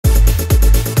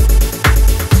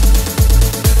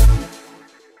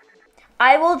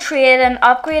I will trade an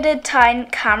upgraded Titan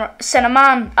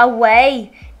Cinemaman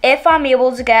away if I'm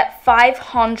able to get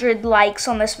 500 likes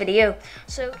on this video.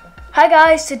 So, hi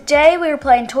guys, today we are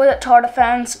playing Toilet Tower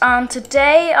Defense, and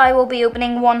today I will be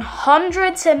opening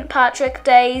 100 St. Patrick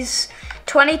Days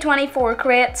 2024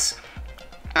 crates,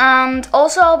 and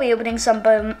also I'll be opening some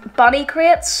bunny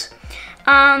crates.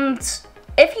 And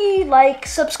if you like,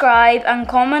 subscribe and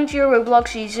comment your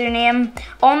Roblox username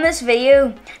on this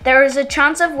video, there is a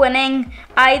chance of winning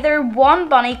either one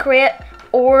bunny crate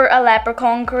or a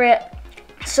leprechaun crate.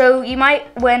 So you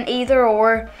might win either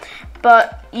or,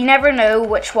 but you never know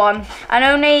which one. And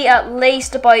only at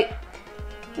least about,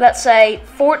 let's say,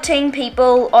 14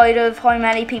 people out of how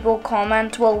many people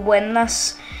comment will win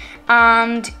this.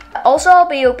 And also I'll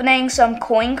be opening some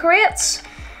coin crates.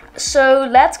 So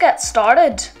let's get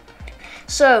started.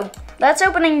 So let's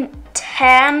opening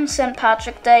 10 St.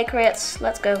 Patrick Day crates.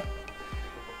 Let's go.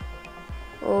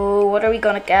 Oh, what are we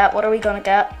gonna get? What are we gonna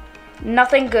get?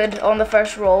 Nothing good on the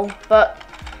first roll, but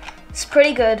it's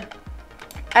pretty good.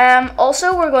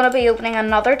 Also, we're going to be opening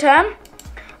another 10,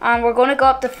 and we're going to go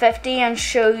up to 50 and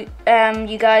show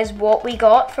you guys what we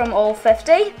got from all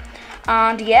 50.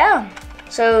 And yeah,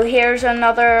 so here's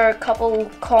another couple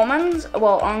commons,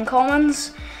 well,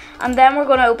 uncommons, and then we're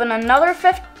going to open another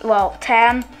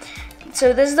 10.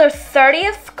 So this is their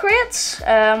 30th crates.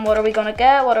 What are we going to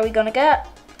get? What are we going to get?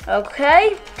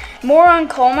 Okay, more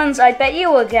uncommons. I bet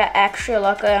you will get extra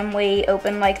luck when we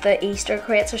open like the Easter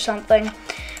crates or something.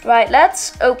 Right,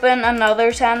 let's open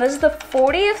another 10. This is the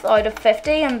 40th out of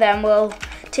 50, and then we'll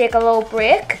take a little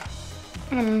break.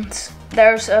 And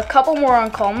there's a couple more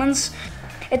uncommons.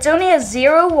 It's only a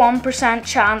 0.1%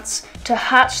 chance to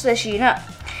hatch this unit.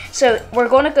 So we're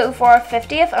going to go for our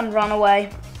 50th and run away.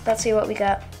 Let's see what we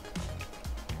get.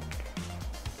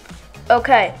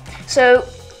 Okay, so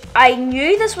I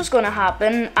knew this was going to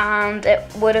happen, and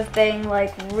it would have been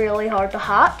like really hard to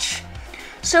hatch.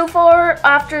 So far,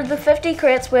 after the 50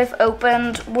 crates we've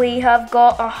opened, we have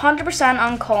got 100%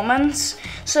 uncommons.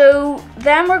 So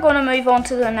then we're going to move on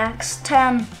to the next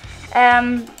 10.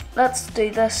 Let's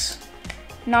do this.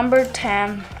 Number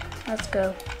 10. Let's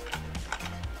go.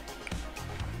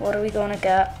 What are we going to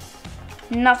get?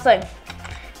 Nothing.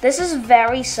 This is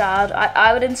very sad.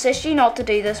 I would insist you not to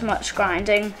do this much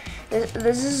grinding.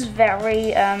 This is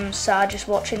very sad, just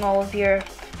watching all of your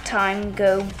time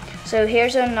go. So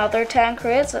here's another 10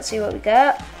 crates. Let's see what we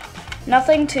get.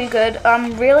 Nothing too good.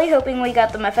 I'm really hoping we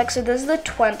get the Mythic. So this is the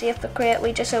 20th crate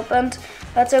we just opened.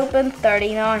 Let's open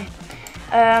 30 now.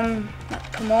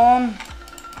 Come on.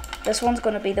 This one's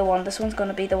going to be the one. This one's going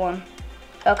to be the one.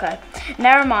 Okay,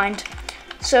 never mind.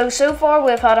 So far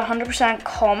we've had 100%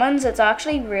 commons. It's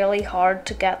actually really hard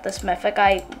to get this Mythic.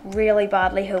 I really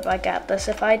badly hope I get this.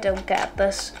 If I don't get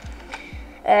this,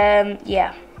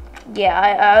 yeah,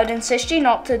 I would insist you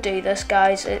not to do this,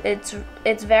 guys.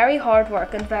 It's very hard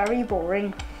work and very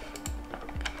boring.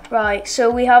 Right,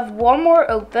 so we have one more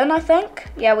open, I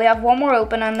think. Yeah, we have one more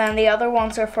open, and then the other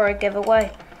ones are for a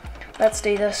giveaway. Let's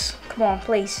do this. Come on,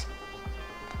 please.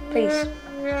 Please.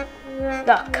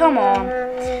 Oh, come on.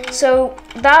 So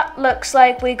that looks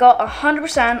like we got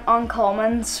 100%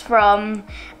 uncommons from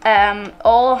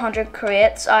all 100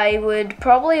 crates. I would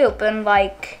probably open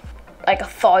like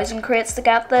 1,000 crates to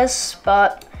get this,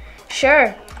 but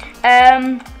sure.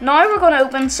 Now we're going to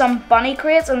open some bunny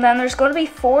crates, and then there's going to be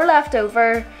 4 left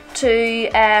over to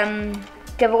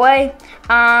give away.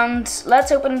 And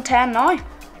let's open 10 now.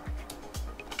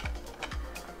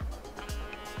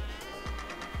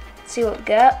 See what we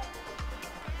get.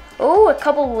 Oh, a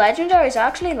couple legendaries. I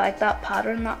actually like that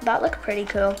pattern. That looked pretty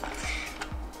cool.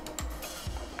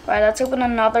 Right, let's open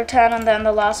another 10, and then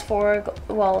the last 4,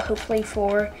 well, hopefully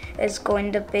 4 is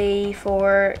going to be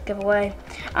for giveaway.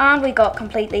 And we got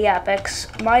completely epics.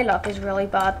 My luck is really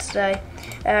bad today.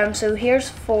 So here's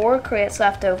 4 crates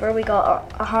left over. We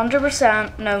got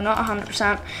 100%, no, not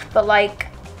 100%, but like,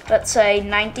 let's say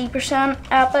 90%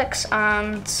 epics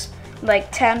and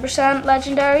like 10%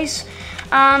 legendaries.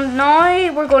 And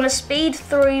now we're going to speed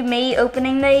through me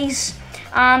opening these,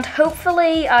 and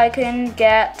hopefully I can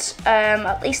get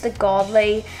at least a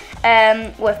godly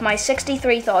with my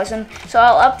 63,000. So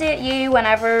I'll update you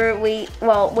whenever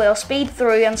we'll speed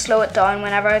through and slow it down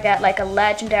whenever I get like a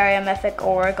legendary, a mythic,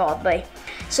 or a godly.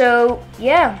 So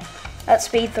yeah, let's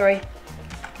speed through.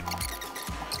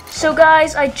 So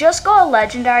guys, I just got a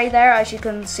legendary there, as you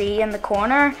can see in the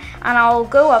corner, and I'll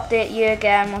go update you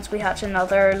again once we hatch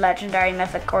another legendary,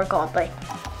 mythic, or godly.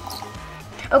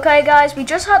 Okay guys, we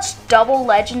just hatched double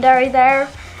legendary there.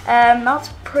 That's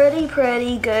pretty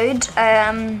good.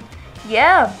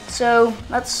 Yeah, so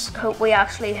let's hope we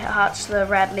actually hatch the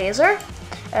red laser.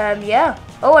 Yeah.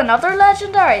 Oh, another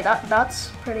legendary.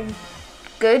 That's pretty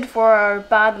good for our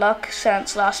bad luck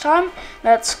since last time.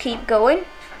 Let's keep going.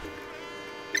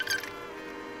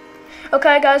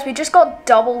 Okay guys, we just got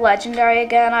double legendary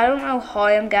again. I don't know how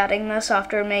I'm getting this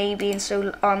after me being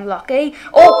so unlucky.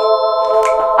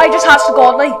 Oh! I just hatched a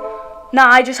godly. Nah,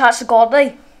 I just hatched a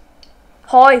godly.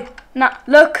 How? Nah,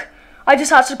 look. I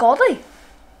just hatched a godly.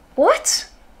 What?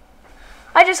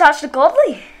 I just hatched a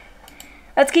godly.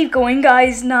 Let's keep going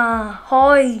guys. Nah,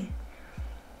 how?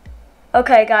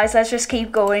 Okay guys, let's just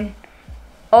keep going.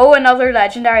 Oh, another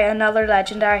legendary, another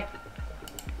legendary.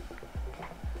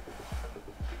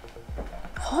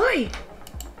 Hi.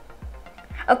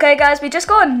 Okay guys, we just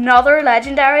got another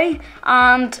legendary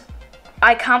and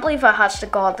I can't believe I hatched a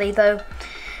godly though.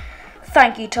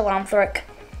 Thank you, Telanthric.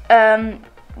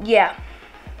 Yeah.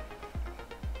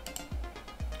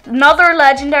 Another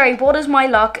legendary. What is my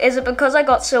luck? Is it because I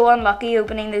got so unlucky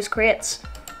opening those crates?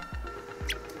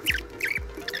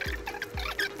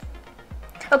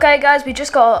 Okay guys, we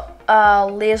just got a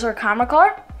laser camera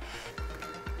car.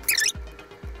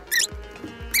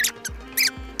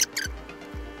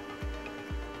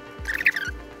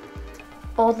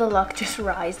 All the luck just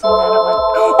rised and then it went.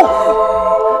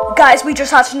 Oh! Guys, we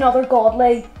just hatched another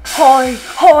godly. Hi,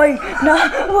 nah,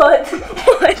 what,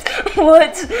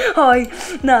 hi,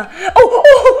 nah.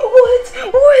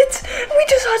 What? We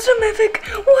just hatched a mythic.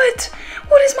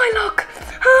 What is my luck?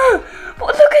 Huh?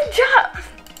 Look at chat.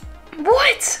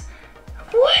 What?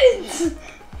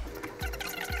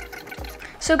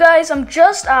 So guys, I'm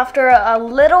just after a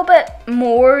little bit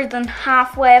more than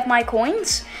halfway of my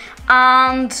coins,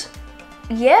 and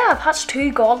yeah, I've hatched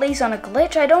 2 godlies and a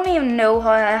glitch. I don't even know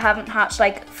how I haven't hatched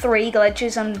like 3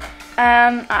 glitches, and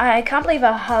I can't believe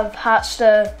I have hatched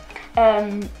a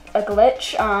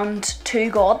glitch and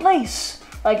 2 godlies.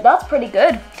 Like, that's pretty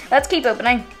good. Let's keep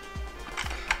opening.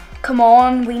 Come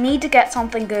on, we need to get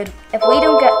something good. If we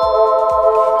don't get...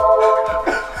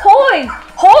 Hoi!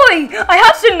 I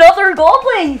hatched another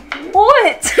godly!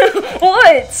 What?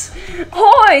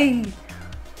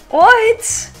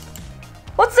 What?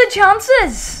 What's the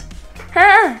chances?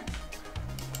 Huh?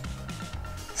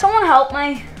 Someone help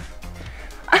me.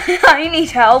 I need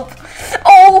help.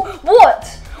 Oh,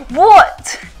 what?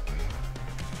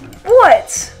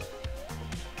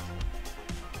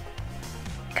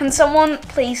 Can someone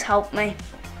please help me?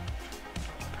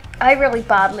 I really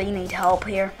badly need help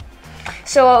here.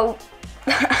 So,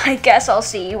 I guess I'll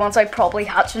see you once I probably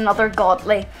hatch another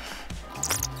godly.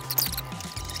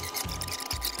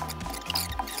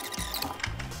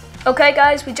 Okay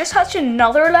guys, we just hatched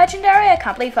another legendary. I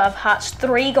can't believe I've hatched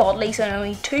 3 godlies and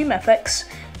only 2 mythics,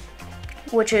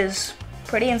 which is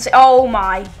pretty insane. Oh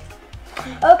my.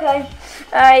 Okay.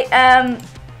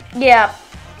 Yeah.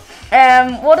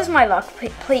 What is my luck?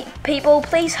 People,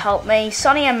 please help me.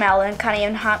 Sonny and Melon can't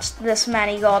even hatch this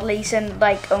many godlies in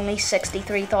like only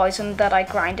 63,000 that I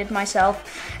grinded myself.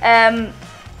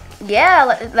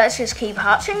 Yeah, let's just keep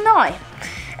hatching now.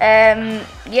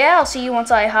 Yeah, I'll see you once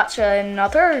I hatch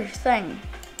another thing.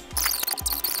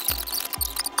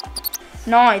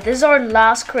 Now, this is our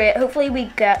last crate. Hopefully we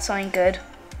get something good.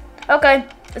 Okay,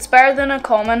 it's better than a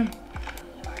common.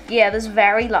 Yeah, this is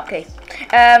very lucky.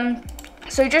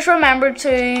 So just remember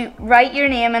to write your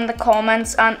name in the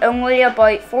comments, and only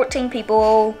about 14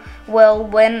 people will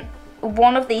win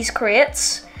one of these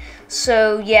crates.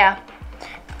 So yeah.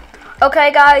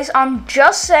 Okay guys, I'm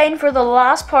just saying for the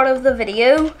last part of the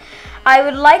video, I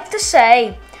would like to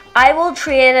say I will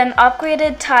trade an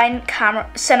upgraded Titan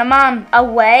Cinemaman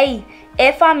away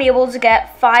if I'm able to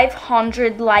get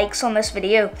 500 likes on this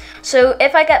video. So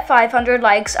if I get 500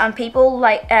 likes and people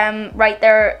like write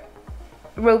their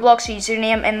Roblox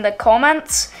username in the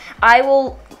comments, I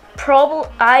will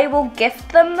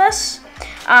gift them this,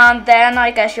 and then I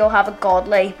guess you'll have a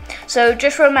godly. So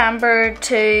just remember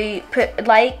to put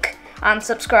like and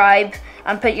subscribe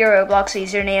and put your Roblox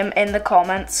username in the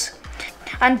comments.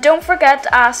 And don't forget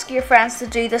to ask your friends to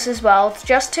do this as well,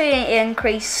 just to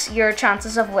increase your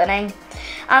chances of winning.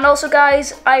 And also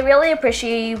guys, I really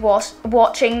appreciate you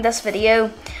watching this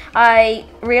video. I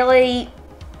really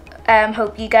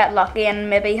hope you get lucky and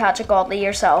maybe hatch a godly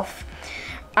yourself.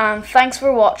 And thanks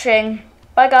for watching.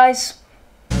 Bye guys.